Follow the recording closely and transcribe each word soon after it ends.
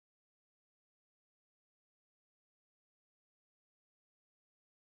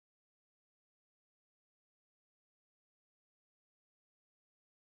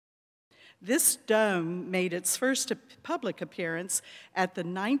This dome made its first public appearance at the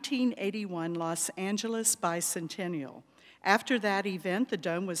 1981 Los Angeles Bicentennial. After that event, the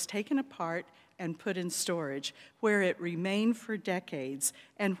dome was taken apart and put in storage, where it remained for decades,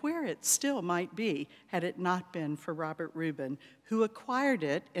 and where it still might be had it not been for Robert Rubin, who acquired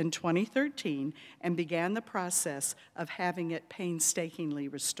it in 2013 and began the process of having it painstakingly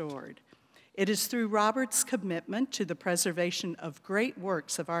restored. It is through Robert's commitment to the preservation of great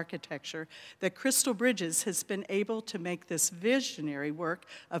works of architecture that Crystal Bridges has been able to make this visionary work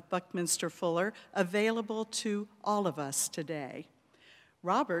of Buckminster Fuller available to all of us today.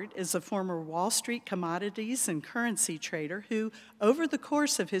 Robert is a former Wall Street commodities and currency trader who, over the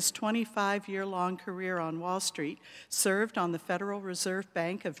course of his 25-year-long career on Wall Street, served on the Federal Reserve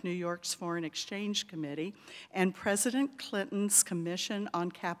Bank of New York's Foreign Exchange Committee and President Clinton's Commission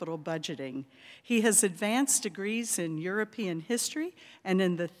on Capital Budgeting. He has advanced degrees in European history and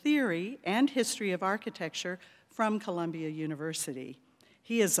in the theory and history of architecture from Columbia University.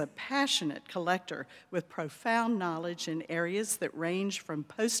 He is a passionate collector with profound knowledge in areas that range from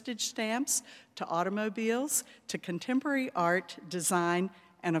postage stamps to automobiles to contemporary art, design,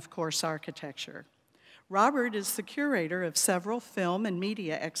 and of course, architecture. Robert is the curator of several film and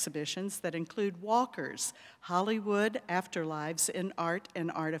media exhibitions that include Walker's Hollywood Afterlives in Art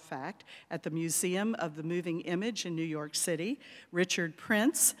and Artifact at the Museum of the Moving Image in New York City, Richard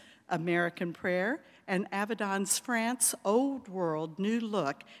Prince, American Prayer, and Avedon's France Old World New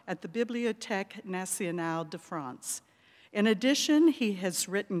Look at the Bibliothèque Nationale de France. In addition, he has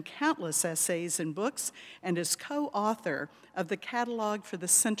written countless essays and books and is co-author of the catalog for the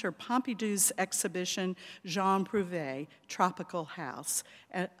Centre Pompidou's exhibition Masion Prouve, Tropical House,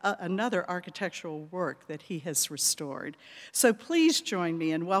 another architectural work that he has restored. So please join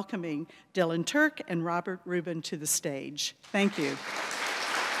me in welcoming Dylan Turk and Robert Rubin to the stage. Thank you.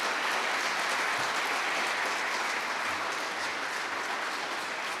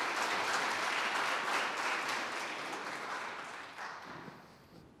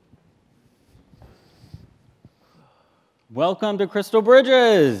 Welcome to Crystal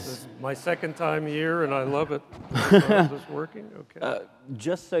Bridges. This is my second time here, and I love it. Is this working? Okay.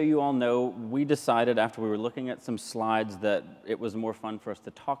 Just so you all know, we decided after we were looking at some slides that it was more fun for us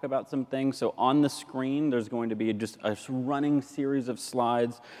to talk about some things. So on the screen, there's going to be just a running series of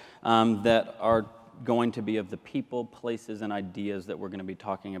slides that are going to be of the people, places, and ideas that we're going to be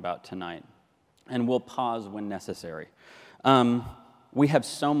talking about tonight. And we'll pause when necessary. We have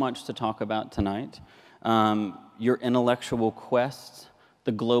so much to talk about tonight. Your intellectual quests,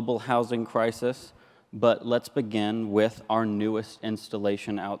 the global housing crisis, but let's begin with our newest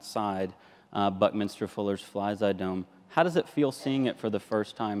installation outside, Buckminster Fuller's Fly's-Eye Dome. How does it feel seeing it for the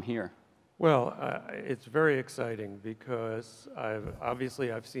first time here? Well, it's very exciting because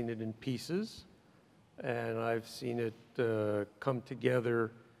obviously I've seen it in pieces, and I've seen it come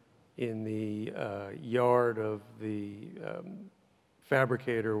together in the yard of the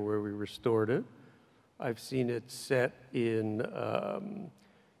fabricator where we restored it. I've seen it set in a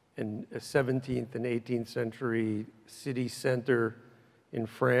 17th and 18th century city center in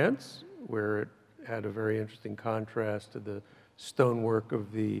France, where it had a very interesting contrast to the stonework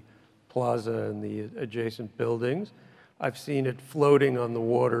of the plaza and the adjacent buildings. I've seen it floating on the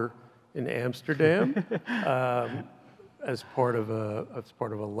water in Amsterdam as part of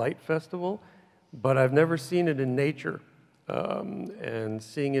a light festival, but I've never seen it in nature. And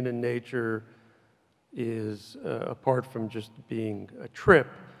seeing it in nature is, apart from just being a trip,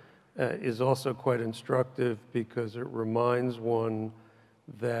 is also quite instructive because it reminds one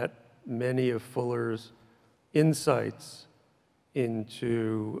that many of Fuller's insights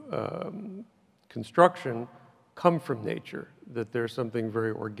into construction come from nature, that there's something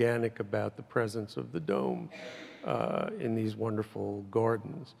very organic about the presence of the dome in these wonderful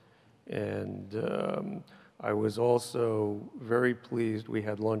gardens. And I was also very pleased, we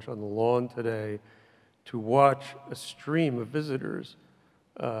had lunch on the lawn today, to watch a stream of visitors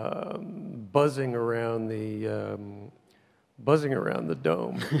buzzing around the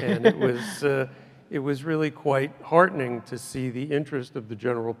dome, and it was really quite heartening to see the interest of the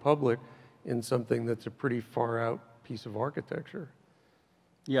general public in something that's a pretty far out piece of architecture.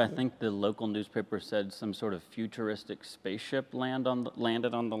 Yeah, I think the local newspaper said some sort of futuristic spaceship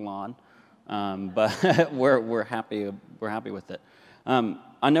landed on the lawn, but we're happy with it.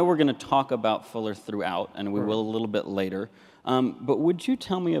 I know we're going to talk about Fuller throughout, and we will a little bit later. But would you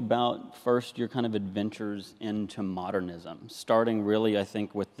tell me about, first, your kind of adventures into modernism, starting really, I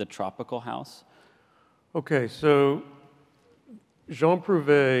think, with the Tropical House? Okay, so Jean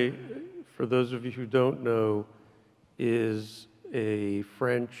Prouve, for those of you who don't know, is a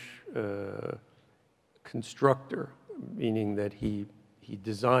French constructor, meaning that he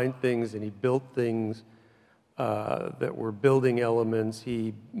designed things and he built things that were building elements.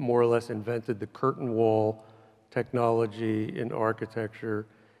 He more or less invented the curtain wall technology in architecture.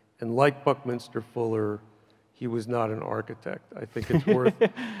 And like Buckminster Fuller, he was not an architect. I think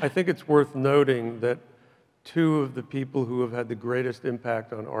it's worth noting that two of the people who have had the greatest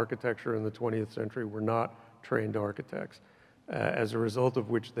impact on architecture in the 20th century were not trained architects, as a result of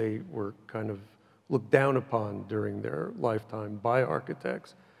which they were kind of looked down upon during their lifetime by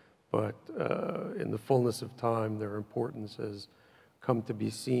architects. But in the fullness of time, their importance has come to be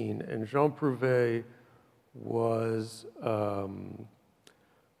seen. And Jean Prouve was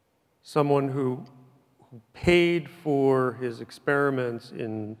someone who paid for his experiments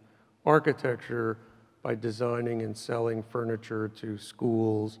in architecture by designing and selling furniture to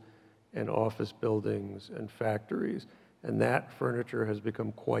schools and office buildings and factories. And that furniture has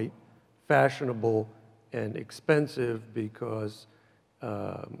become quite fashionable and expensive because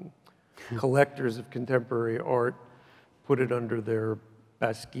collectors of contemporary art put it under their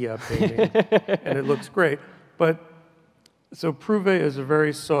Basquiat painting, and it looks great. But so Prouve is a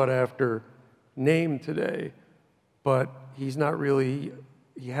very sought after name today, but he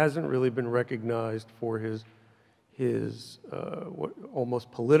hasn't really been recognized for his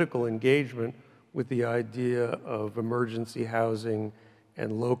almost political engagement with the idea of emergency housing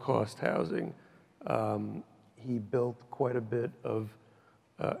and low-cost housing. He built quite a bit of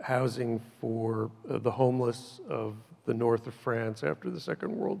housing for the homeless of the north of France after the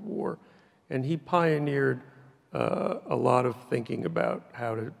Second World War, and he pioneered a lot of thinking about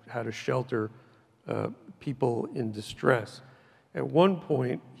how to shelter people in distress. At one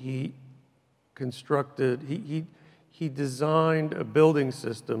point, he designed a building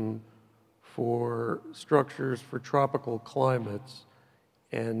system for structures for tropical climates,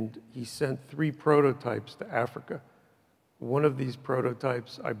 and he sent 3 prototypes to Africa. One of these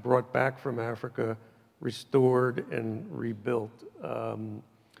prototypes I brought back from Africa, restored and rebuilt,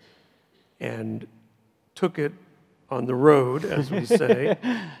 and took it on the road, as we say,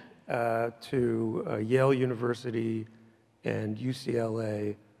 to Yale University and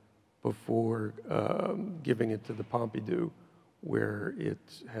UCLA before giving it to the Pompidou, where it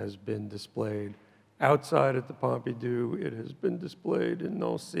has been displayed. Outside at the Pompidou, it has been displayed in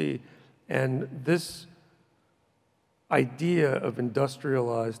Nancy. And this idea of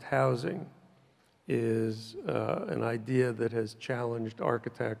industrialized housing is an idea that has challenged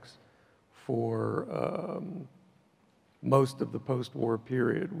architects for most of the post-war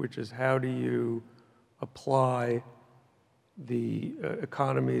period, which is how do you apply the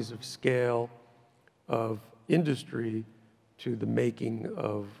economies of scale of industry to the making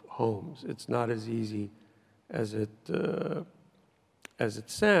of homes. It's not as easy as it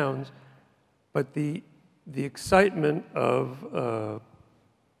sounds, but the excitement of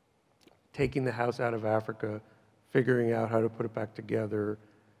taking the house out of Africa, figuring out how to put it back together,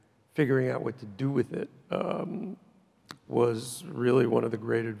 figuring out what to do with it, was really one of the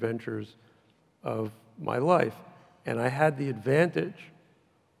great adventures of my life. And I had the advantage,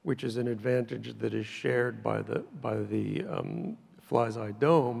 which is an advantage that is shared by the Fly's Eye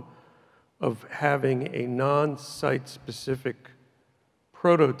Dome, of having a non-site-specific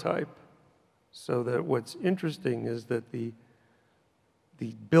prototype, so that what's interesting is that the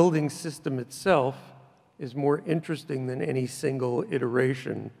building system itself is more interesting than any single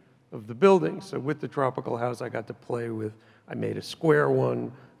iteration of the building. So with the tropical house, I got to play with, I made a square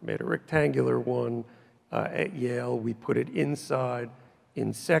one, made a rectangular one. At Yale, we put it inside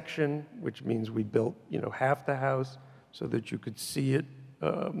in section, which means we built, half the house so that you could see it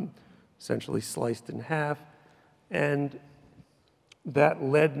essentially sliced in half. And that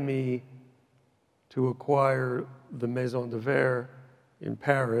led me to acquire the Maison de Verre in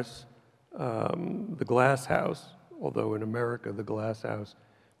Paris, the glass house, although in America the glass house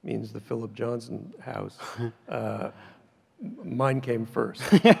means the Philip Johnson house. Mine came first.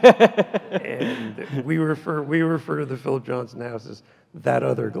 And we refer to the Philip Johnson house as that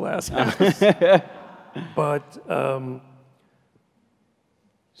other glass house. But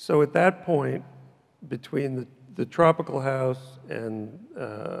so at that point, between the tropical house and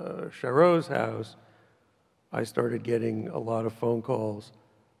Charot's house, I started getting a lot of phone calls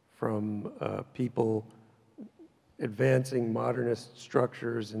from people advancing modernist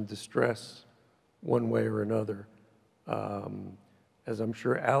structures in distress one way or another. As I'm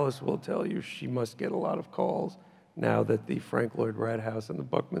sure Alice will tell you, she must get a lot of calls now that the Frank Lloyd Wright house and the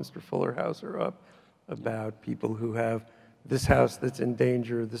Buckminster Fuller house are up, about people who have this house that's in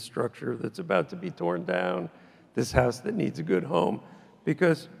danger, this structure that's about to be torn down, this house that needs a good home.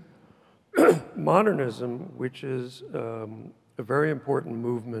 Because modernism, which is a very important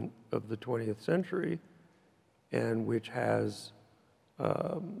movement of the 20th century, and which has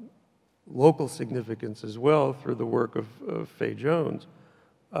local significance as well through the work of Fay Jones,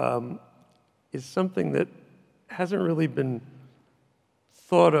 is something that hasn't really been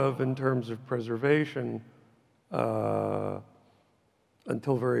thought of in terms of preservation until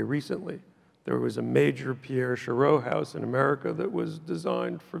very recently. There was a major Pierre Chareau house in America that was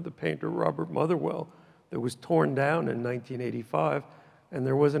designed for the painter Robert Motherwell that was torn down in 1985, and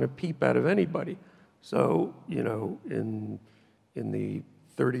there wasn't a peep out of anybody. So, you know, in the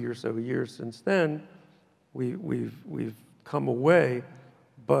 30 or so years since then, we've come away.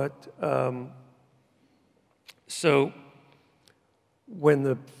 But so when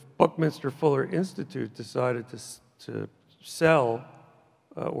the Buckminster Fuller Institute decided to sell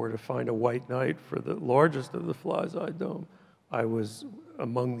or to find a white knight for the largest of the Fly's-Eye Dome, I was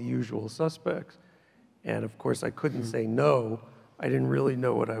among the usual suspects. And of course, I couldn't say no. I didn't really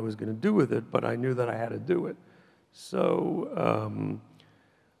know what I was going to do with it, but I knew that I had to do it. So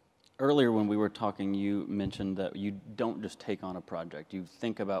earlier when we were talking, you mentioned that you don't just take on a project. You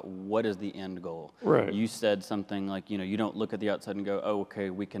think about what is the end goal. Right. You said something like, you know, you don't look at the outside and go, oh, okay,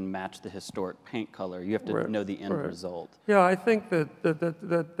 we can match the historic paint color. You have to know the end result. Yeah, I think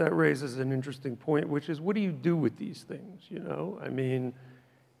that raises an interesting point, which is, what do you do with these things, you know? I mean,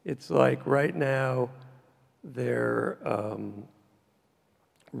 it's like right now they're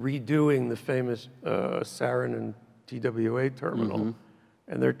redoing the famous Sarin and TWA terminal,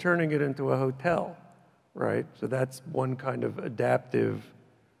 and they're turning it into a hotel, right? So that's one kind of adaptive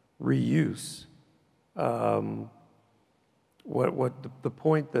reuse. The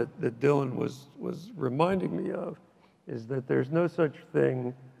point that Dylan was reminding me of is that there's no such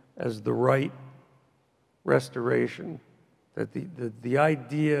thing as the right restoration, that the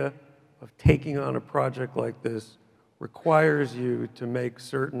idea of taking on a project like this requires you to make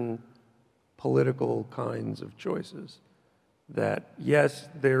certain political kinds of choices. That, yes,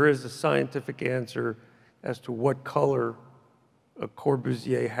 there is a scientific answer as to what color a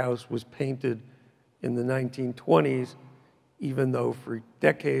Corbusier house was painted in the 1920s, even though for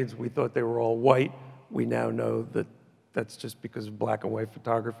decades we thought they were all white. We now know that that's just because black and white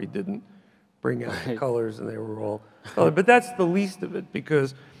photography didn't bring out the colors and they were all colored. But that's the least of it,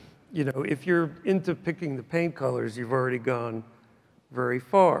 because, you know, if you're into picking the paint colors, you've already gone very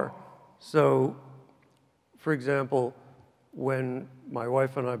far. So, for example, when my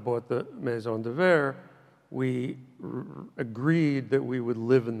wife and I bought the Maison de Verre, we agreed that we would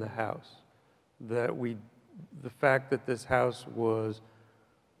live in the house. The fact that this house was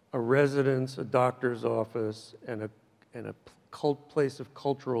a residence, a doctor's office, and a place of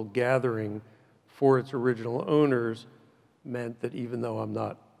cultural gathering for its original owners meant that even though I'm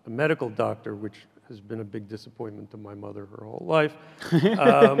not a medical doctor, which has been a big disappointment to my mother her whole life,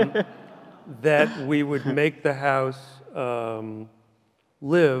 that we would make the house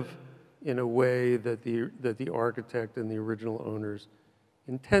live in a way that the architect and the original owners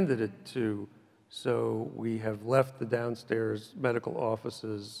intended it to. So we have left the downstairs medical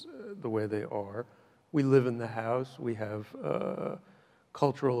offices the way they are. We live in the house. We have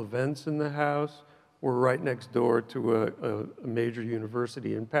cultural events in the house. We're right next door to a major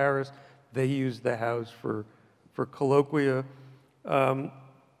university in Paris. They use the house for colloquia.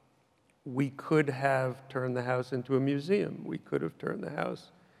 We could have turned the house into a museum. We could have turned the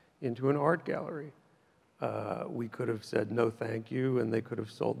house into an art gallery. We could have said no thank you, and they could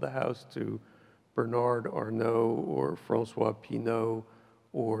have sold the house to Bernard Arnault or Francois Pinault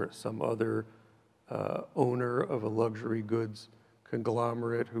or some other owner of a luxury goods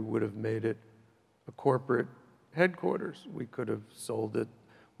conglomerate who would have made it a corporate headquarters. We could have sold it.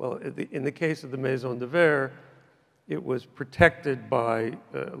 Well, in the case of the Maison de Verre, it was protected by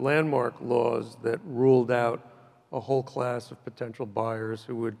landmark laws that ruled out a whole class of potential buyers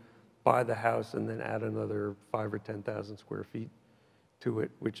who would buy the house and then add another 5,000 or 10,000 square feet to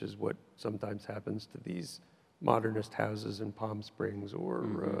it, which is what sometimes happens to these modernist houses in Palm Springs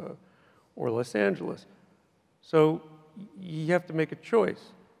or Los Angeles. So you have to make a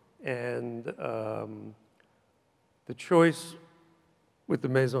choice. And the choice with the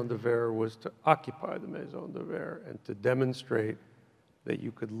Maison de Verre was to occupy the Maison de Verre and to demonstrate that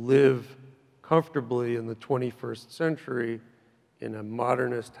you could live comfortably in the 21st century in a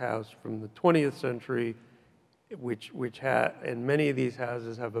modernist house from the 20th century, and many of these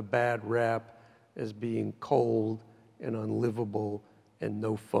houses have a bad rap as being cold and unlivable and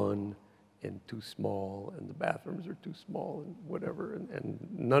no fun and too small, and the bathrooms are too small, and whatever. And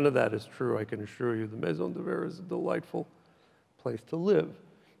none of that is true. I can assure you the Maison de Verre is a delightful place to live.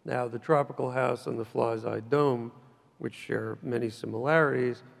 Now, the Tropical House and the Fly's Eye Dome, which share many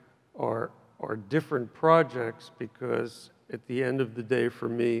similarities, are different projects because at the end of the day, for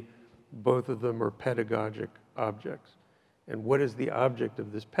me, both of them are pedagogic objects. And what is the object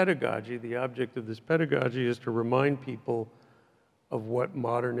of this pedagogy? The object of this pedagogy is to remind people of what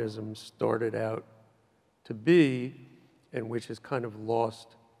modernism started out to be and which has kind of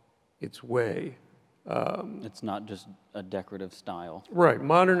lost its way. It's not just a decorative style. Right.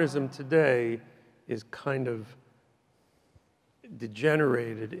 Modernism today is kind of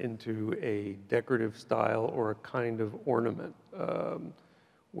degenerated into a decorative style or a kind of ornament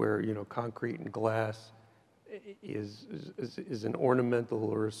where, you know, concrete and glass is an ornamental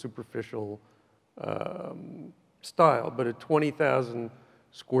or a superficial style, but a 20,000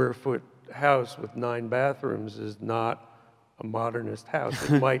 square foot house with 9 bathrooms is not a modernist house.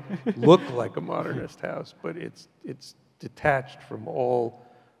 It might look like a modernist house, but it's detached from all.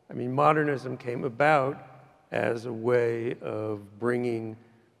 I mean, modernism came about as a way of bringing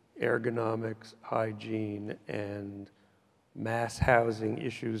ergonomics, hygiene, and mass housing,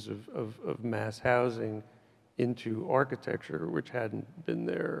 issues of mass housing into architecture, which hadn't been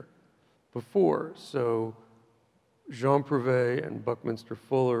there before. So Jean Prouve and Buckminster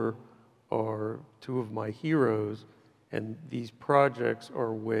Fuller are two of my heroes, and these projects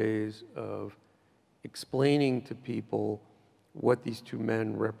are ways of explaining to people what these two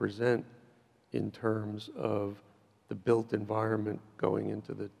men represent in terms of the built environment going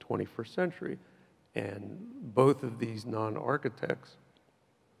into the 21st century. And both of these non-architects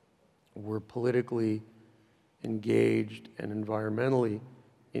were politically engaged and environmentally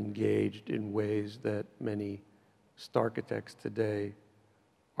engaged in ways that many starchitects today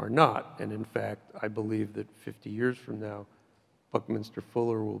are not. And in fact, I believe that 50 years from now, Buckminster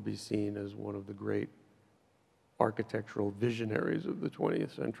Fuller will be seen as one of the great architectural visionaries of the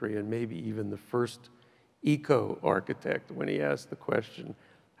 20th century, and maybe even the first eco-architect. When he asked the question,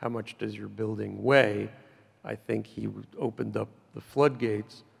 how much does your building weigh? I think he opened up the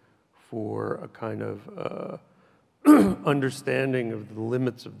floodgates for a kind of understanding of the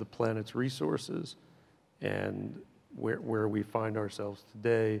limits of the planet's resources and where we find ourselves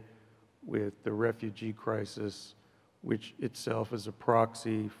today with the refugee crisis, which itself is a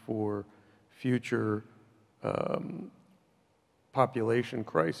proxy for future population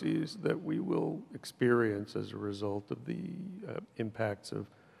crises that we will experience as a result of the impacts of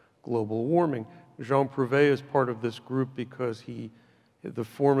global warming. Jean Prouve is part of this group because the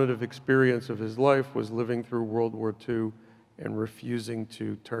formative experience of his life was living through World War II and refusing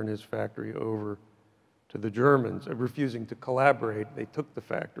to turn his factory over to the Germans, refusing to collaborate. They took the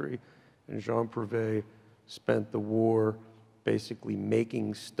factory, and Jean Prouve spent the war basically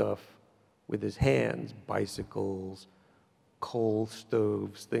making stuff with his hands, bicycles, coal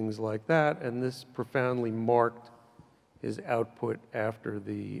stoves, things like that, and this profoundly marked his output after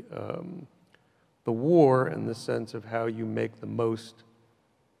the war and the sense of how you make the most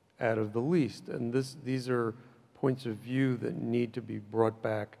out of the least. And these are points of view that need to be brought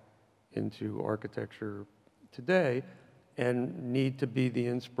back into architecture today and need to be the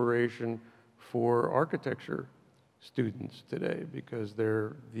inspiration for architecture students today, because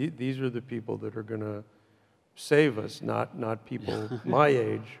these are the people that are going to save us, not people my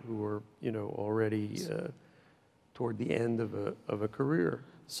age who are, you know, already toward the end of a career.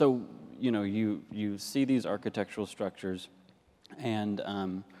 So, you know, you see these architectural structures, and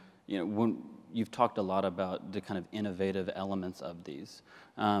you know, when you've talked a lot about the kind of innovative elements of these.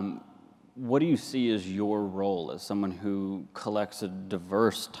 What do you see as your role as someone who collects a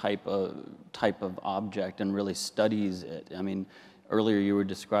diverse type of object and really studies it? I mean, earlier you were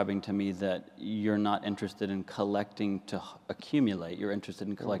describing to me that you're not interested in collecting to accumulate. You're interested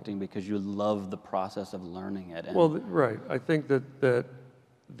in collecting because you love the process of learning it. Well, right. I think that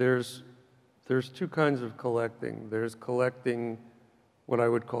there's two kinds of collecting. There's collecting what I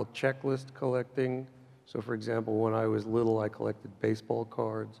would call checklist collecting. So, for example, when I was little, I collected baseball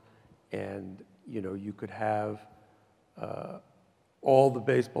cards. And, you know, you could have all the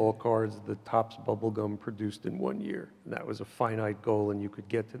baseball cards the Topps bubblegum produced in 1 year. And that was a finite goal, and you could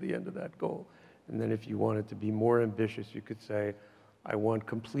get to the end of that goal. And then if you wanted to be more ambitious, you could say, I want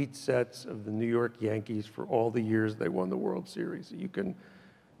complete sets of the New York Yankees for all the years they won the World Series. You can,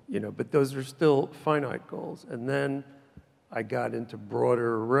 you know, but those are still finite goals. And then I got into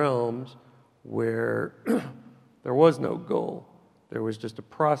broader realms where there was no goal. There was just a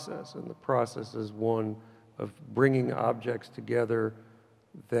process, and the process is one of bringing objects together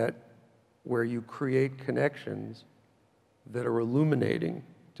that where you create connections that are illuminating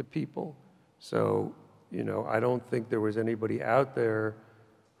to people. So, you know, I don't think there was anybody out there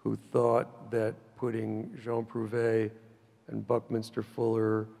who thought that putting Jean Prouve and Buckminster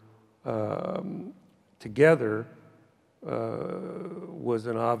Fuller together was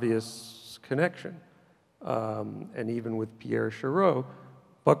an obvious connection. And even with Pierre Chareau,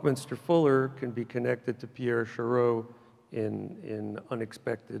 Buckminster Fuller can be connected to Pierre Chareau in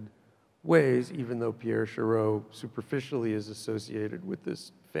unexpected ways, even though Pierre Chareau superficially is associated with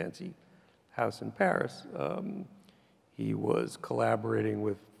this fancy house in Paris. He was collaborating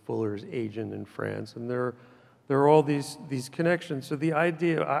with Fuller's agent in France, and there are all these connections. So the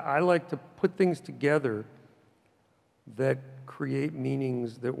idea, I like to put things together that create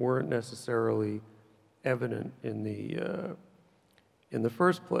meanings that weren't necessarily evident in the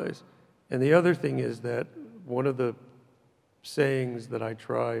first place. And the other thing is that one of the sayings that I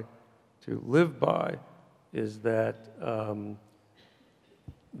try to live by is that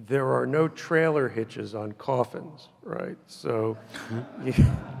there are no trailer hitches on coffins, right? So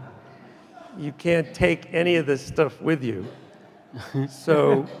you can't take any of this stuff with you.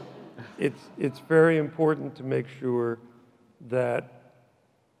 So it's very important to make sure that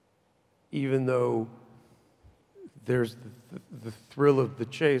even though there's the thrill of the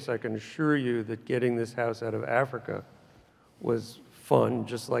chase, I can assure you that getting this house out of Africa was fun,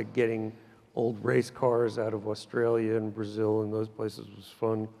 just like getting old race cars out of Australia and Brazil and those places was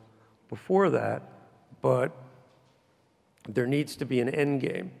fun before that. But there needs to be an end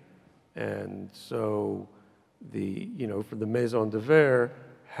game. And so for the Maison de Verre,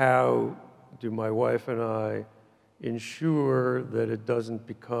 how do my wife and I ensure that it doesn't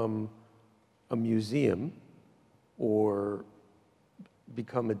become a museum or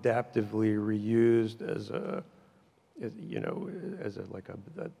become adaptively reused as a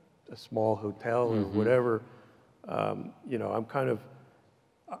small hotel or whatever.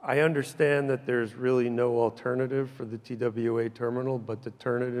 I understand that there's really no alternative for the TWA terminal, but to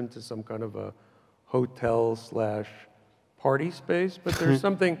turn it into some kind of a hotel/party space. But there's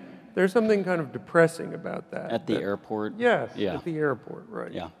something kind of depressing about that. At the airport? Yes, yeah. At the airport,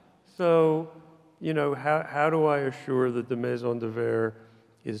 right. Yeah. So, how do I assure that the Maison de Verre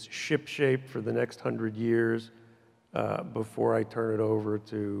is ship-shape for the next 100 years before I turn it over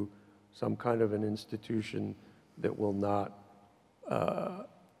to some kind of an institution that will not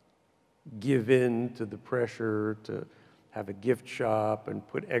give in to the pressure to have a gift shop and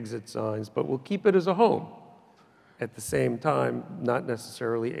put exit signs, but will keep it as a home. At the same time, not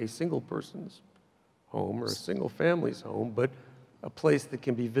necessarily a single person's home or a single family's home, but a place that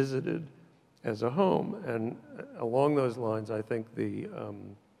can be visited as a home. And along those lines, I think the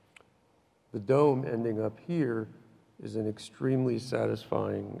dome ending up here is an extremely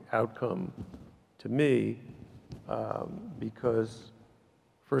satisfying outcome to me because,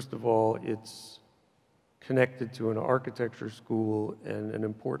 first of all, it's connected to an architecture school and an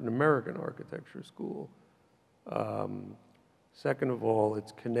important American architecture school. Second of all,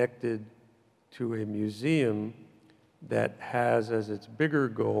 it's connected to a museum that has as its bigger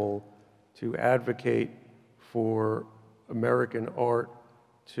goal to advocate for American art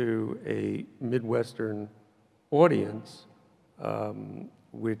to a Midwestern audience,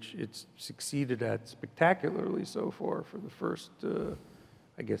 which it's succeeded at spectacularly so far for the first,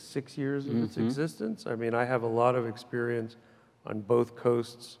 6 years of its existence. I mean, I have a lot of experience on both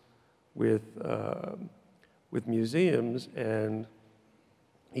coasts with museums, and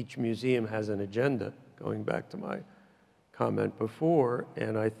each museum has an agenda, going back to my comment before,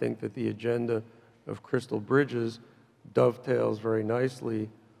 and I think that the agenda of Crystal Bridges dovetails very nicely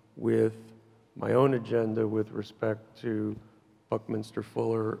with my own agenda with respect to Buckminster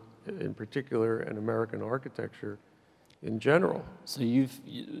Fuller in particular and American architecture in general. So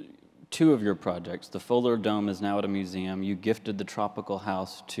two of your projects, the Fuller Dome is now at a museum. You gifted the Tropical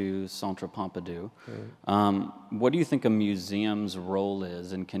House to Centre Pompidou. What do you think a museum's role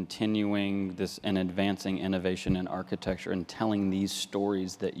is in continuing this and advancing innovation in architecture and telling these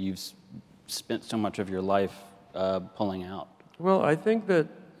stories that you've spent so much of your life pulling out? Well, I think that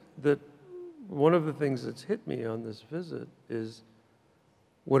one of the things that's hit me on this visit is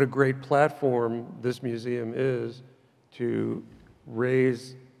what a great platform this museum is to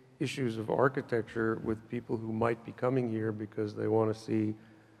raise issues of architecture with people who might be coming here because they want to see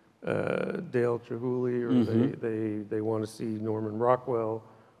Dale Chihuly, or they want to see Norman Rockwell,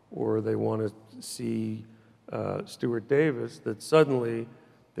 or they want to see Stuart Davis, that suddenly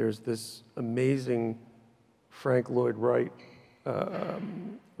there's this amazing Frank Lloyd Wright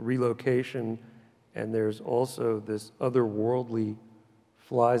relocation, and there's also this otherworldly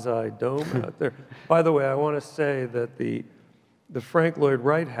fly's eye dome out there. By the way, I want to say that the Frank Lloyd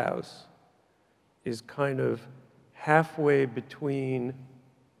Wright House is kind of halfway between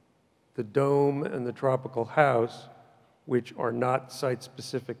the dome and the tropical house, which are not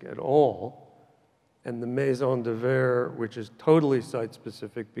site-specific at all, and the Maison de Verre, which is totally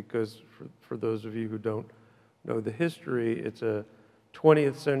site-specific because, for those of you who don't know the history, it's a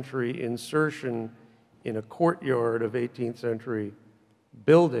 20th century insertion in a courtyard of 18th century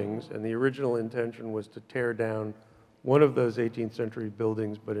buildings, and the original intention was to tear down one of those 18th century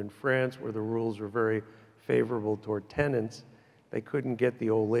buildings, but in France, where the rules were very favorable toward tenants, they couldn't get the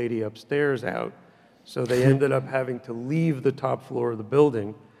old lady upstairs out, so they ended up having to leave the top floor of the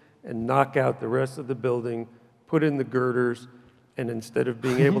building and knock out the rest of the building, put in the girders, and instead of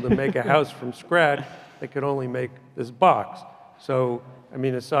being able to make a house from scratch, they could only make this box. So, I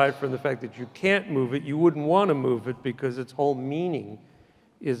mean, aside from the fact that you can't move it, you wouldn't want to move it because its whole meaning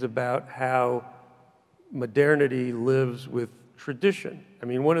is about how modernity lives with tradition. I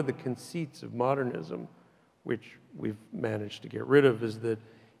mean, one of the conceits of modernism, which we've managed to get rid of, is that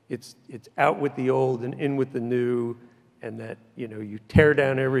it's out with the old and in with the new, and that, you know, you tear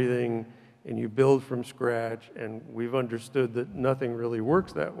down everything and you build from scratch, and we've understood that nothing really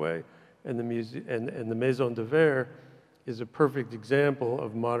works that way. And the Maison de Verre is a perfect example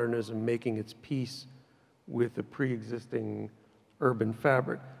of modernism making its peace with the pre-existing urban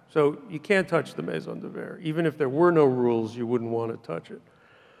fabric. So you can't touch the Maison de Verre. Even if there were no rules, you wouldn't want to touch it.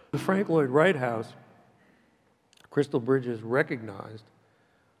 The Frank Lloyd Wright House, Crystal Bridges recognized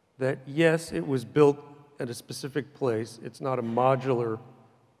that, yes, it was built at a specific place. It's not a modular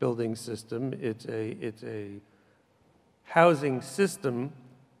building system. It's a housing system,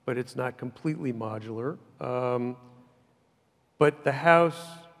 but it's not completely modular. But the house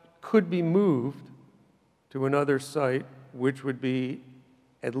could be moved to another site, which would be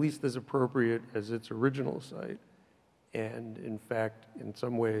at least as appropriate as its original site. And in fact, in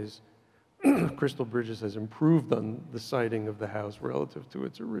some ways, Crystal Bridges has improved on the siting of the house relative to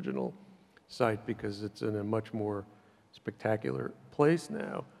its original site because it's in a much more spectacular place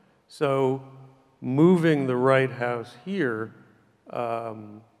now. So moving the Wright House here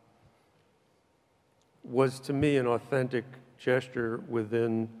was, to me, an authentic gesture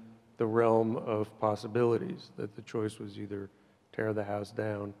within the realm of possibilities, that the choice was either tear the house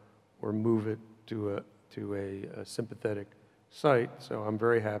down or move it to a sympathetic site. So I'm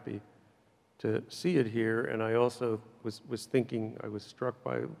very happy to see it here, and I also was thinking, I was struck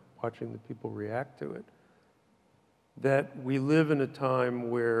by watching the people react to it, that we live in a time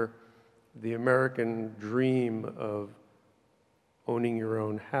where the American dream of owning your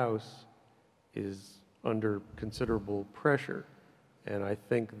own house is under considerable pressure. And I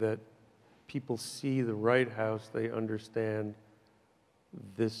think that people see the Wright House, they understand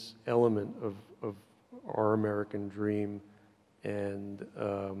this element of our American dream, and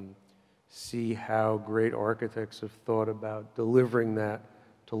see how great architects have thought about delivering that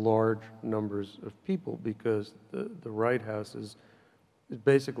to large numbers of people, because the Wright House is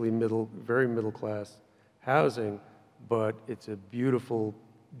basically very middle-class housing, but it's a beautiful,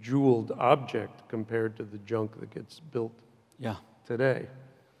 jeweled object compared to the junk that gets built today.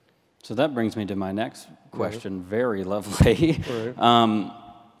 So that brings me to my next question, very lovely. Right.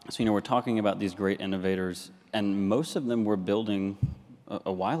 So, you know, we're talking about these great innovators, and most of them were building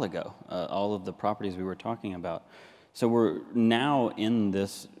a while ago, all of the properties we were talking about. So we're now in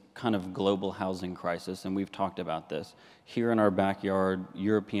this kind of global housing crisis, and we've talked about this. Here in our backyard,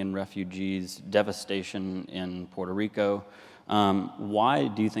 European refugees, devastation in Puerto Rico. Why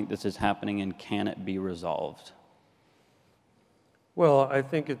do you think this is happening, and can it be resolved? Well, I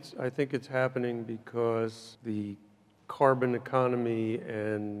think it's happening because the carbon economy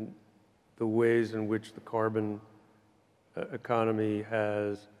and the ways in which the carbon economy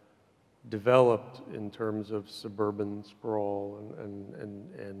has developed in terms of suburban sprawl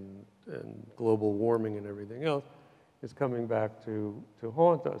and global warming and everything else is coming back to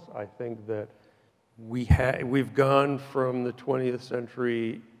haunt us. I think that we've gone from the 20th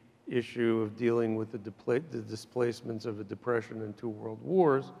century issue of dealing with the displacements of a depression and 2 world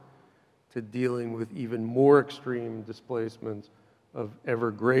wars to dealing with even more extreme displacements of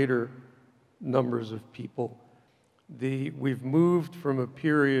ever greater numbers of people. We've moved from a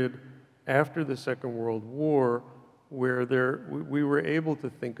period after the Second World War where we were able to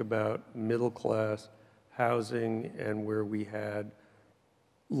think about middle-class housing, and where we had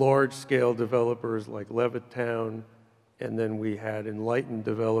large-scale developers like Levittown, and then we had enlightened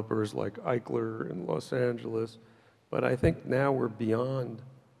developers like Eichler in Los Angeles. But I think now we're beyond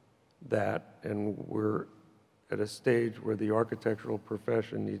that, and we're at a stage where the architectural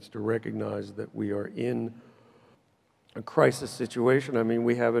profession needs to recognize that we are in a crisis situation. I mean,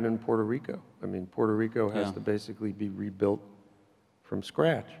 we have it in Puerto Rico. I mean, Puerto Rico has to basically be rebuilt from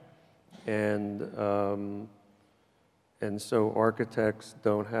scratch. And so architects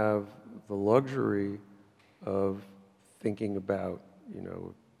don't have the luxury of thinking about, you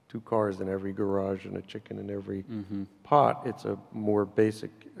know, 2 cars in every garage and a chicken in every pot. It's a more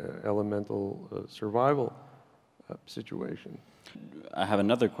basic, elemental survival situation. I have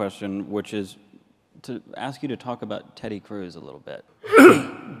another question, which is to ask you to talk about Teddy Cruz a little bit.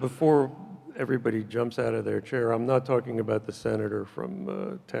 Before everybody jumps out of their chair, I'm not talking about the senator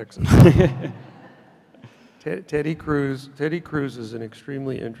from Texas. Teddy Cruz is an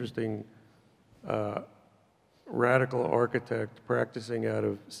extremely interesting radical architect practicing out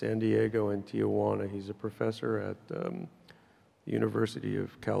of San Diego and Tijuana. He's a professor at the University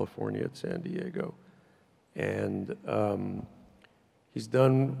of California at San Diego. And he's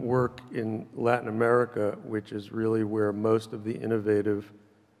done work in Latin America, which is really where most of the innovative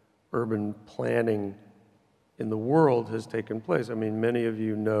urban planning in the world has taken place. I mean, many of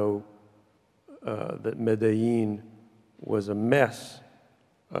you know that Medellin was a mess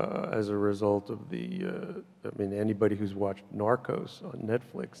as a result of the, I mean, anybody who's watched Narcos on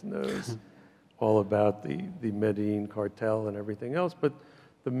Netflix knows all about the Medellin cartel and everything else. But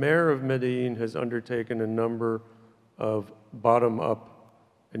the mayor of Medellin has undertaken a number of bottom-up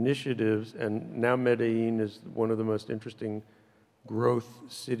initiatives, and now Medellin is one of the most interesting growth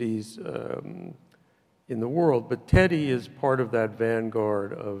cities in the world. But Teddy is part of that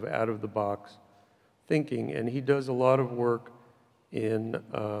vanguard of out-of-the-box thinking, and he does a lot of work in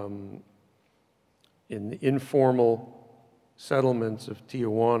the informal settlements of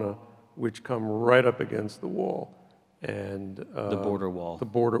Tijuana, which come right up against the wall. And the border wall. The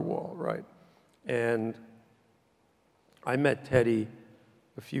border wall, right. And I met Teddy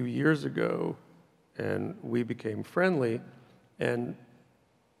a few years ago, and we became friendly. And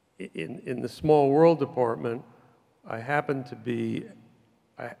in the small world department, I happened to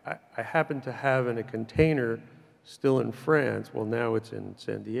have in a container still in France, well now it's in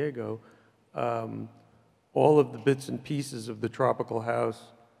San Diego, all of the bits and pieces of the tropical house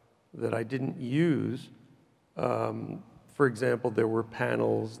that I didn't use. For example, there were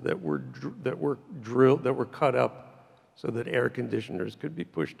panels that were cut up so that air conditioners could be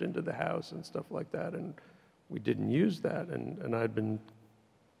pushed into the house and stuff like that, and we didn't use that, and I'd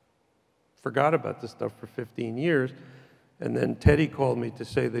forgot about this stuff for 15 years, and then Teddy called me to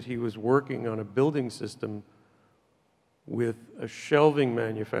say that he was working on a building system with a shelving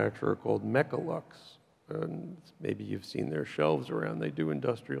manufacturer called Mechalux. And maybe you've seen their shelves around. They do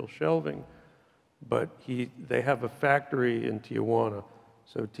industrial shelving. But they have a factory in Tijuana.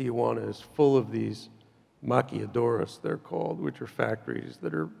 So Tijuana is full of these maquiladoras, they're called, which are factories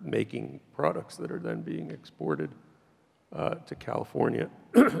that are making products that are then being exported to California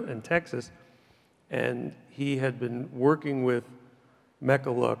and Texas. And he had been working with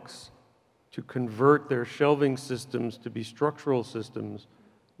Mechalux to convert their shelving systems to be structural systems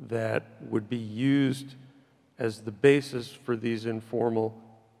that would be used as the basis for these informal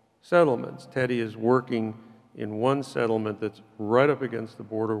settlements. Teddy is working in one settlement that's right up against the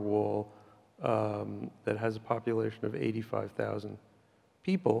border wall that has a population of 85,000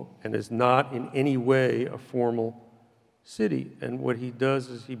 people and is not in any way a formal city. And what he does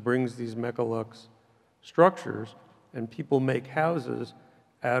is he brings these Mechalux structures, and people make houses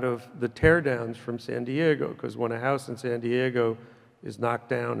out of the teardowns from San Diego, because when a house in San Diego is knocked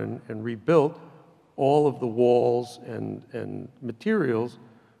down and rebuilt, all of the walls and materials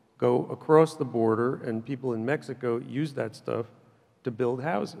go across the border, and people in Mexico use that stuff to build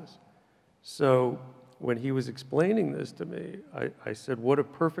houses. So when he was explaining this to me, I said, what a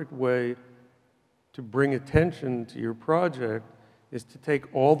perfect way to bring attention to your project is to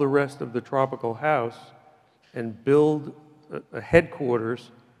take all the rest of the tropical house and build a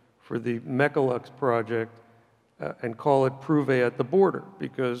headquarters for the Mechalux project and call it Prouve at the border.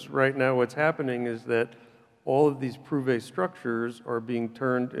 Because right now what's happening is that all of these Prouve structures are being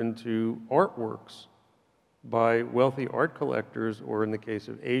turned into artworks by wealthy art collectors, or in the case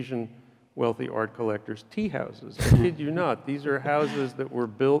of Asian wealthy art collectors, tea houses. I kid you not, these are houses that were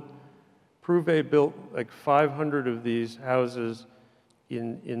built, Prouve built like 500 of these houses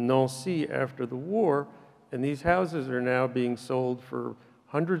in Nancy after the war, and these houses are now being sold for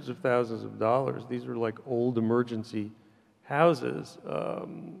hundreds of thousands of dollars. These are like old emergency houses,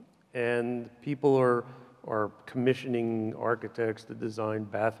 and people are commissioning architects to design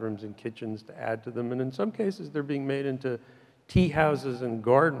bathrooms and kitchens to add to them, and in some cases they're being made into tea houses and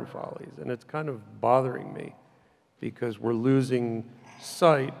garden follies, and it's kind of bothering me. because we're losing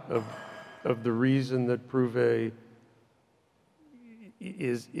sight of the reason that Prouve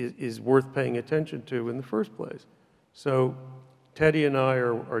is worth paying attention to in the first place. So Teddy and I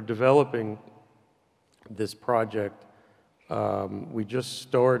are developing this project. We just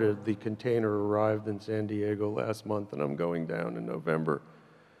started. The container arrived in San Diego last month, and I'm going down in November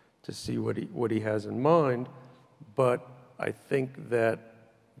to see what he has in mind. But I think that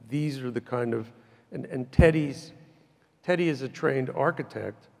these are the kind of, and Teddy is a trained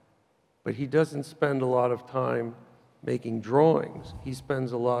architect, but he doesn't spend a lot of time making drawings. He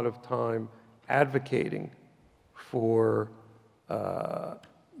spends a lot of time advocating for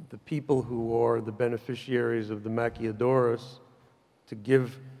the people who are the beneficiaries of the maquiladoras to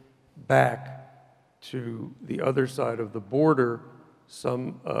give back to the other side of the border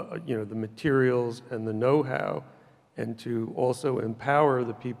some, the materials and the know-how, and to also empower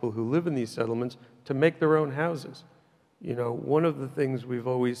the people who live in these settlements to make their own houses. You know, one of the things we've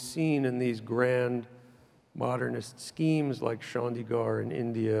always seen in these grand modernist schemes like Chandigarh in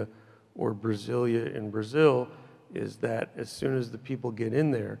India or Brasilia in Brazil is that as soon as the people get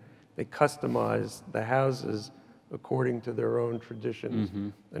in there, they customize the houses according to their own traditions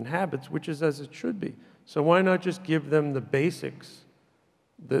and habits, which is as it should be. So why not just give them the basics,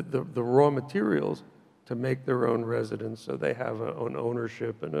 the raw materials to make their own residence so they have an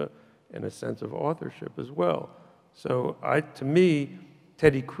ownership and a sense of authorship as well. So to me,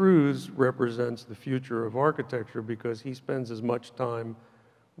 Teddy Cruz represents the future of architecture because he spends as much time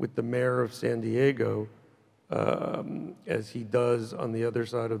with the mayor of San Diego as he does on the other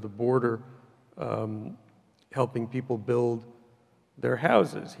side of the border, helping people build their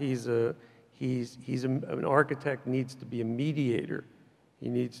houses. An architect needs to be a mediator. He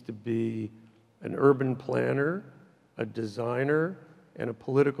needs to be an urban planner, a designer, and a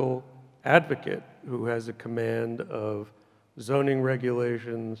political advocate who has a command of zoning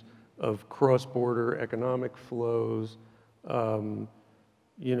regulations, of cross-border economic flows.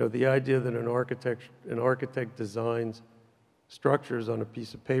 You know, the idea that an architect designs structures on a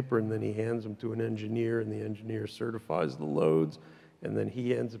piece of paper and then he hands them to an engineer and the engineer certifies the loads and then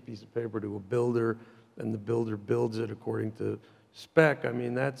he hands a piece of paper to a builder and the builder builds it according to spec. I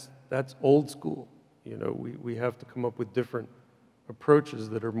mean, that's old school. You know, we have to come up with different approaches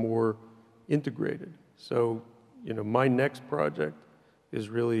that are more integrated. So, you know, my next project is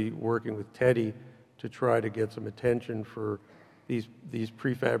really working with Teddy to try to get some attention for these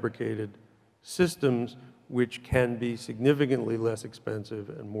prefabricated systems, which can be significantly less expensive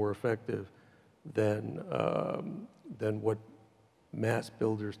and more effective than what mass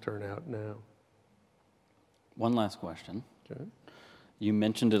builders turn out now. One last question. Okay. You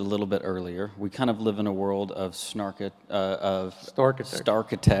mentioned it a little bit earlier. We kind of live in a world of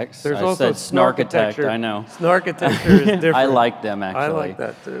starkitects. There's I also said snarkitect, I know. Snarkitecture is different. I like them, actually. I like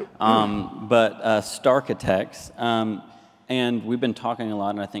that, too. But starkitects, and we've been talking a lot,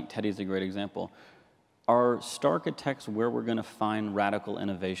 and I think Teddy's a great example. Are starkitects where we're going to find radical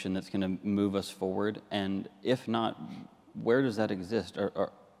innovation that's going to move us forward? And if not, where does that exist?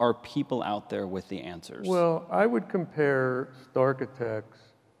 Are people out there with the answers? Well, I would compare starkitects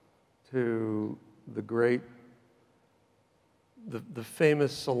to the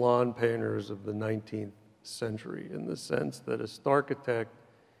famous salon painters of the 19th century, in the sense that a starkitect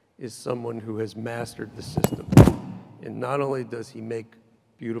is someone who has mastered the system. And not only does he make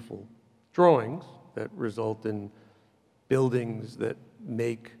beautiful drawings that result in buildings that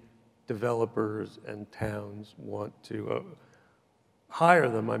make developers and towns want to hire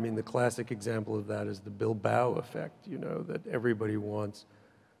them. I mean, the classic example of that is the Bilbao effect, you know, that everybody wants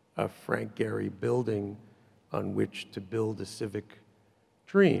a Frank Gehry building on which to build a civic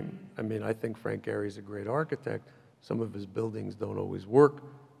dream. I mean, I think Frank Gehry's a great architect. Some of his buildings don't always work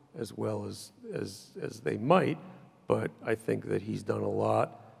as well as they might, but I think that he's done a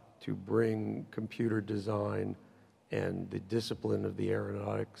lot to bring computer design and the discipline of the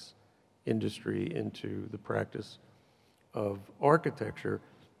aeronautics industry into the practice of architecture.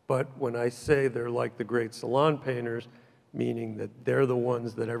 But when I say they're like the great salon painters, meaning that they're the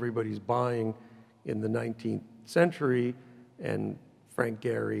ones that everybody's buying in the 19th century, and Frank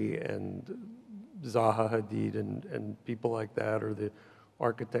Gehry and Zaha Hadid and people like that are the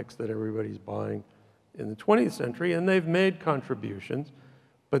architects that everybody's buying in the 20th century, and they've made contributions,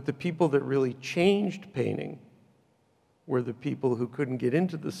 but the people that really changed painting were the people who couldn't get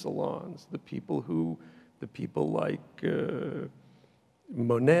into the salons, the people like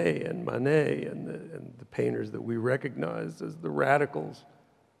Monet and Manet and the painters that we recognize as the radicals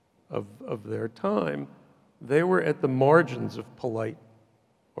of their time. They were at the margins of polite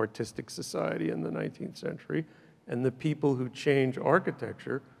artistic society in the 19th century, And the people who change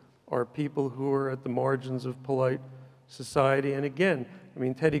architecture are people who are at the margins of polite society. And again, I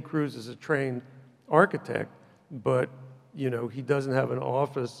mean, Teddy Cruz is a trained architect, but you know, he doesn't have an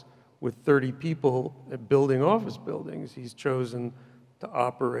office with 30 people building office buildings. He's chosen to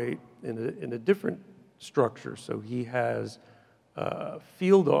operate in a different structure. So he has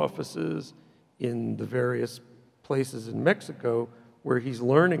field offices in the various places in Mexico where he's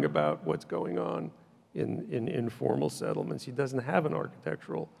learning about what's going on in informal settlements. He doesn't have an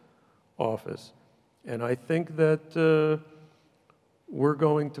architectural office. And I think that we're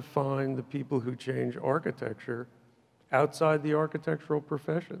going to find the people who change architecture outside the architectural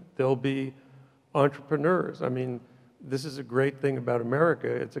profession. They'll be entrepreneurs. I mean, this is a great thing about America.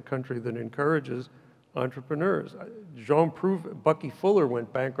 It's a country that encourages entrepreneurs. Bucky Fuller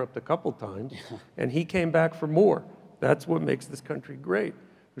went bankrupt a couple times, and he came back for more. That's what makes this country great.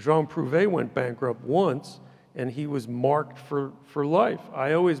 Jean Prouve went bankrupt once, and he was marked for life.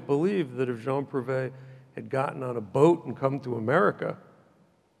 I always believed that if Jean Prouve had gotten on a boat and come to America,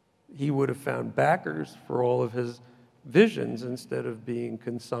 he would have found backers for all of his visions instead of being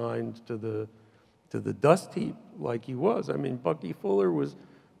consigned to the dust heap like he was. I mean, Bucky Fuller was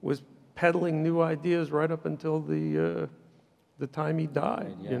peddling new ideas right up until the time he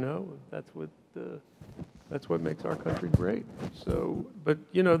died. Yeah. You know, that's what makes our country great. So, but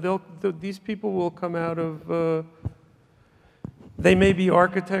you know, these people will come out of. They may be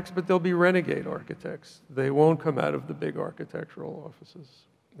architects, but they'll be renegade architects. They won't come out of the big architectural offices.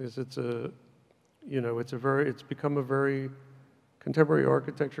 Contemporary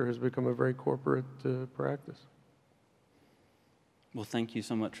architecture has become a very corporate practice. Well, thank you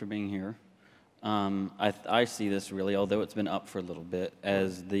so much for being here. I see this really, although it's been up for a little bit,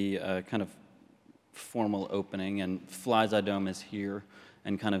 as the kind of formal opening, and Fly's Eye Dome is here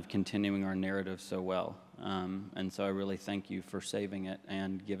and kind of continuing our narrative so well. And so I really thank you for saving it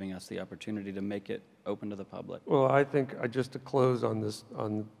and giving us the opportunity to make it open to the public. Well, I think, just to close on this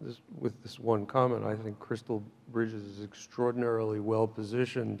with this one comment, I think Crystal Bridges is extraordinarily well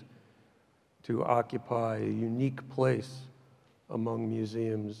positioned to occupy a unique place among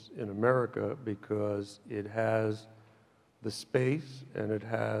museums in America because it has the space and it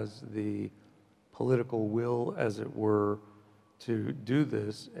has the political will, as it were, to do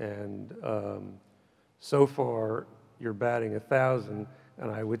this. And so far, you're batting 1,000, and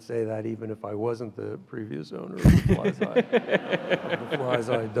I would say that even if I wasn't the previous owner of the Fly's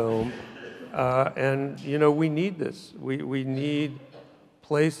Eye Dome. And you know, we need this. We need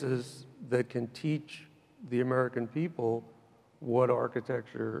places that can teach the American people what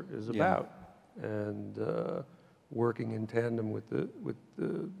architecture is about, and working in tandem with the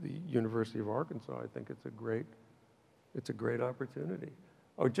University of Arkansas, I think it's a great opportunity.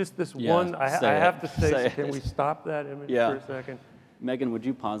 Oh, just this one, I have to say can we stop that image for a second? Megan, would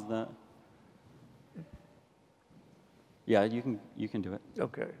you pause that? Yeah, you can do it.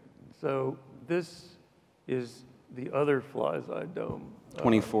 Okay, so this is the other Fly's Eye Dome.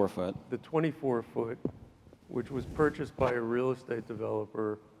 24 foot. The 24 foot, which was purchased by a real estate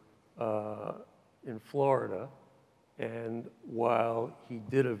developer in Florida. And while he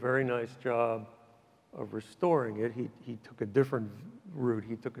did a very nice job of restoring it, he took a different route.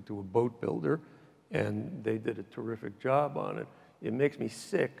 He took it to a boat builder, and they did a terrific job on it. It makes me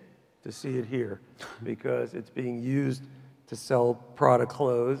sick to see it here because it's being used to sell Prada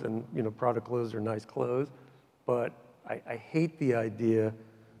clothes, and you know, Prada clothes are nice clothes, but I hate the idea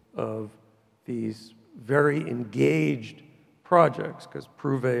of these very engaged projects, because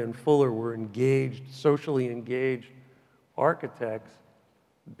Prouve and Fuller were engaged, socially engaged architects,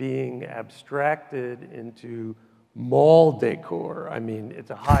 being abstracted into mall decor. I mean,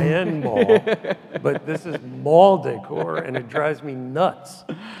 it's a high-end mall, but this is mall decor, and it drives me nuts.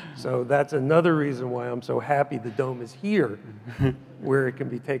 So that's another reason why I'm so happy the Dome is here, where it can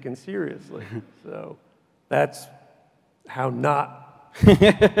be taken seriously. So that's how not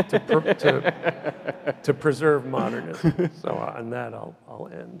to preserve modernism. So on that, I'll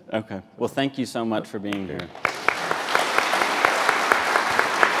end. Okay. Well, thank you so much for being here.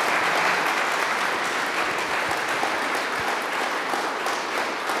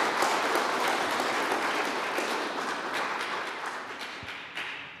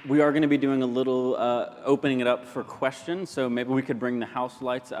 We are going to be doing a little opening it up for questions, so maybe we could bring the house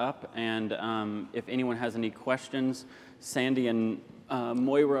lights up, and if anyone has any questions, Sandy and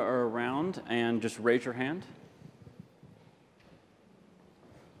Moira are around, and just raise your hand.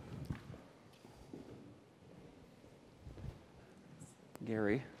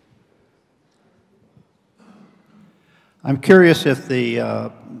 Gary. I'm curious if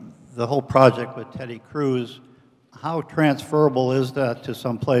the whole project with Teddy Cruz how transferable is that to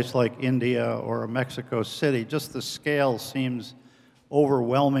some place like India or Mexico City? Just the scale seems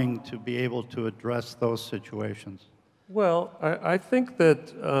overwhelming to be able to address those situations. Well, I think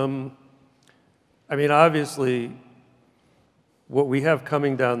that, I mean, obviously, what we have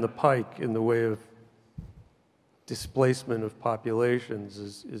coming down the pike in the way of displacement of populations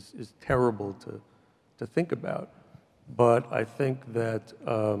is terrible to think about. But I think that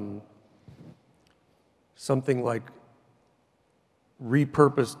something like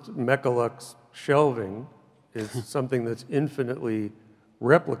repurposed Mechalux shelving is something that's infinitely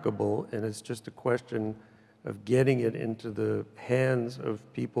replicable, and it's just a question of getting it into the hands of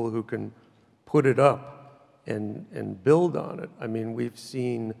people who can put it up and build on it. I mean, we've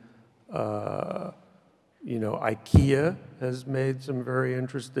seen, you know, IKEA has made some very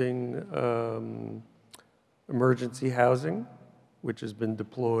interesting emergency housing, which has been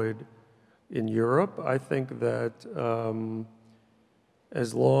deployed in Europe. I think that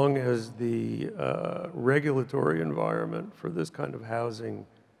as long as the regulatory environment for this kind of housing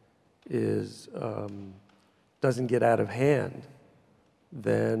is doesn't get out of hand,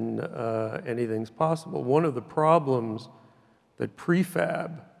 then anything's possible. One of the problems that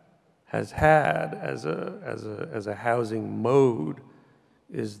prefab has had as a housing mode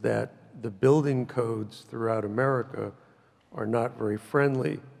is that the building codes throughout America are not very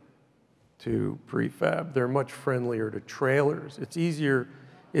friendly to prefab. They're much friendlier to trailers. It's easier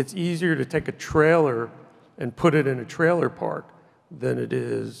to take a trailer and put it in a trailer park than it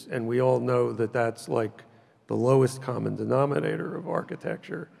is, and we all know that that's like the lowest common denominator of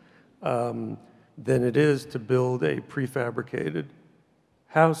architecture, than it is to build a prefabricated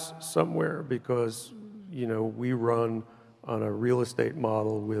house somewhere, because, you know, we run on a real estate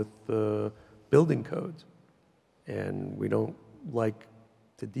model with building codes, and we don't like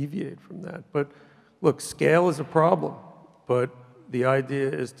to deviate from that. But look, scale is a problem, but the idea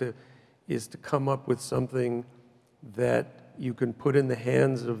is to come up with something that you can put in the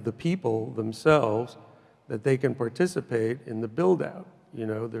hands of the people themselves, that they can participate in the build out. You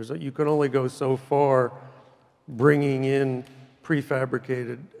know, you can only go so far bringing in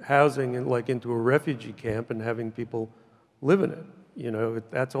prefabricated housing into a refugee camp and having people live in it. You know,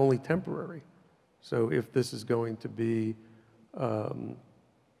 that's only temporary. So if this is going to be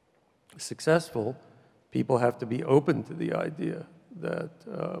successful, people have to be open to the idea that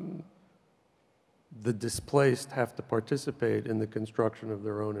the displaced have to participate in the construction of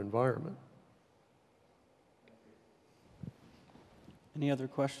their own environment. Any other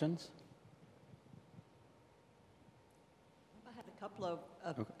questions? I had a couple of,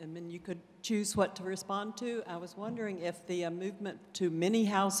 and then you could choose what to respond to. I was wondering if the movement to mini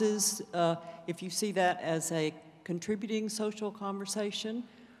houses, if you see that as a contributing social conversation,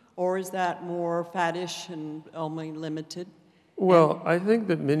 or is that more faddish and only limited? Well, I think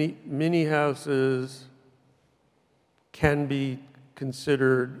that mini houses can be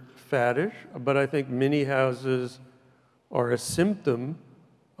considered faddish, but I think mini houses are a symptom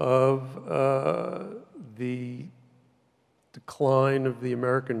of the decline of the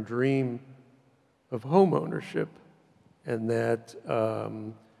American dream of home ownership, and that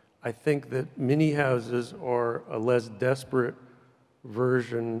I think that mini houses are a less desperate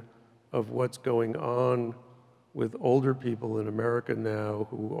version of what's going on with older people in America now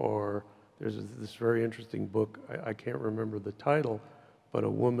who are, there's this very interesting book, I can't remember the title, but a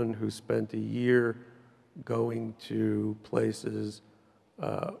woman who spent a year going to places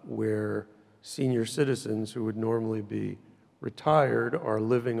where senior citizens who would normally be retired are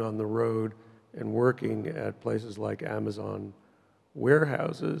living on the road and working at places like Amazon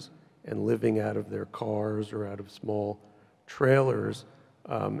warehouses and living out of their cars or out of small trailers.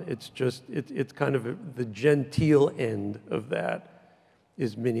 It's kind of the genteel end of that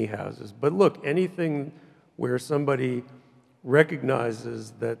is mini houses. But look, anything where somebody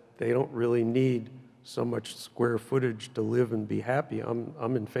recognizes that they don't really need so much square footage to live and be happy,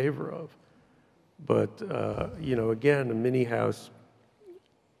 I'm in favor of. But, you know, again, a mini house,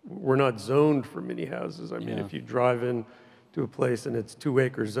 we're not zoned for mini houses. I mean, if you drive in to a place and it's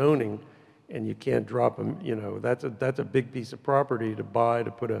 2-acre zoning and you can't drop them, you know, that's a big piece of property to buy to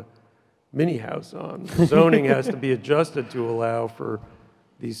put a mini house on. Zoning has to be adjusted to allow for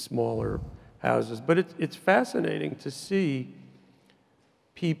these smaller houses. But it's fascinating to see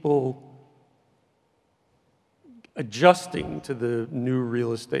people adjusting to the new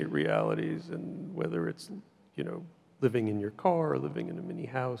real estate realities, and whether it's, you know, living in your car or living in a mini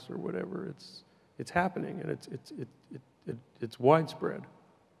house or whatever, it's happening, and it's widespread.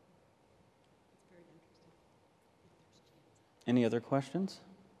 Any other questions?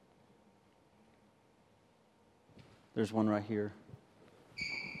 There's one right here.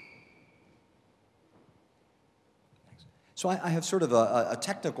 So I have sort of a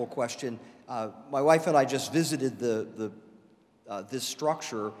technical question. My wife and I just visited this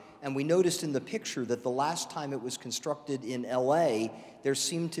structure, and we noticed in the picture that the last time it was constructed in LA, there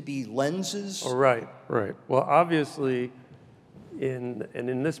seemed to be lenses. Oh, right, right. Well, obviously,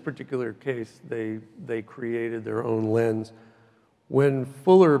 in this particular case, they created their own lens. When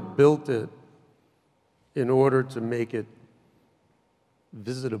Fuller built it, in order to make it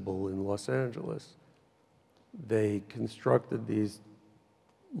visitable in Los Angeles, they constructed these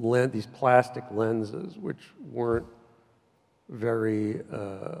plastic lenses, which weren't very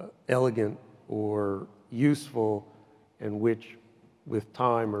elegant or useful, and which, with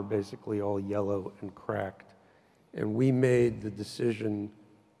time, are basically all yellow and cracked. And we made the decision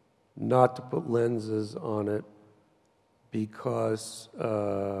not to put lenses on it because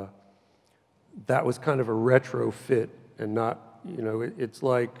that was kind of a retrofit and not, you know, it's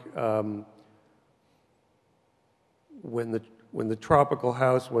like when the tropical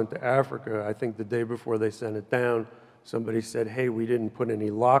house went to Africa, I think the day before they sent it down, somebody said, hey, we didn't put any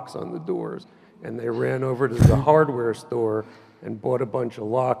locks on the doors. And they ran over to the hardware store and bought a bunch of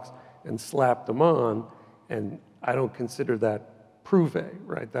locks and slapped them on. And I don't consider that Prouve,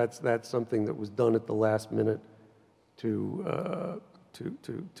 right? That's something that was done at the last minute to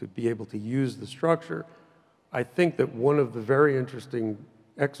be able to use the structure. I think that one of the very interesting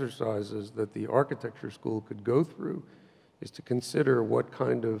exercises that the architecture school could go through is to consider what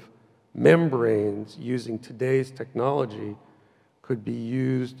kind of membranes using today's technology could be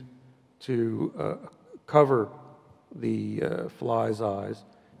used to cover the fly's eyes,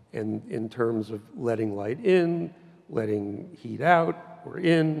 and in terms of letting light in, letting heat out or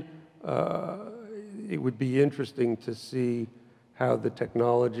in. It would be interesting to see how the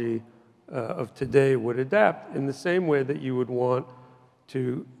technology of today would adapt in the same way that you would want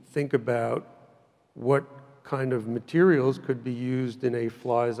to think about what kind of materials could be used in a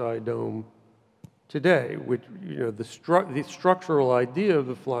fly's eye dome today, which, you know, the structural idea of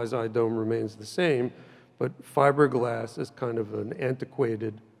the fly's eye dome remains the same, but fiberglass is kind of an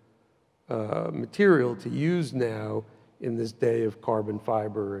antiquated material to use now in this day of carbon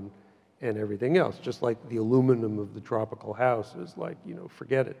fiber and everything else, just like the aluminum of the tropical house is like, you know,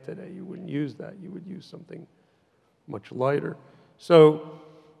 forget it today. You wouldn't use that. You would use something much lighter. So,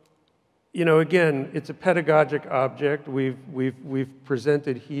 you know, again, it's a pedagogic object. We've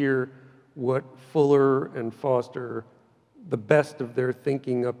presented here what Fuller and Foster, the best of their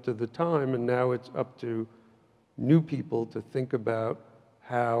thinking up to the time, and now it's up to new people to think about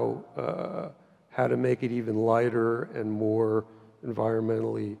how to make it even lighter and more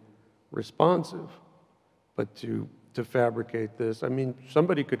environmentally responsive. But to fabricate this, I mean,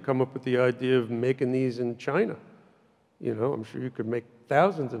 somebody could come up with the idea of making these in China. You know, I'm sure you could make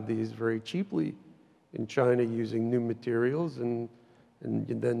thousands of these very cheaply in China using new materials, and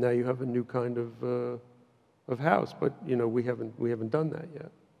then now you have a new kind of house. But you know, we haven't done that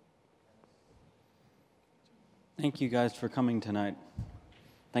yet. Thank you guys for coming tonight.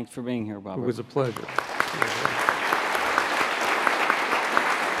 Thanks for being here, Robert. It was a pleasure.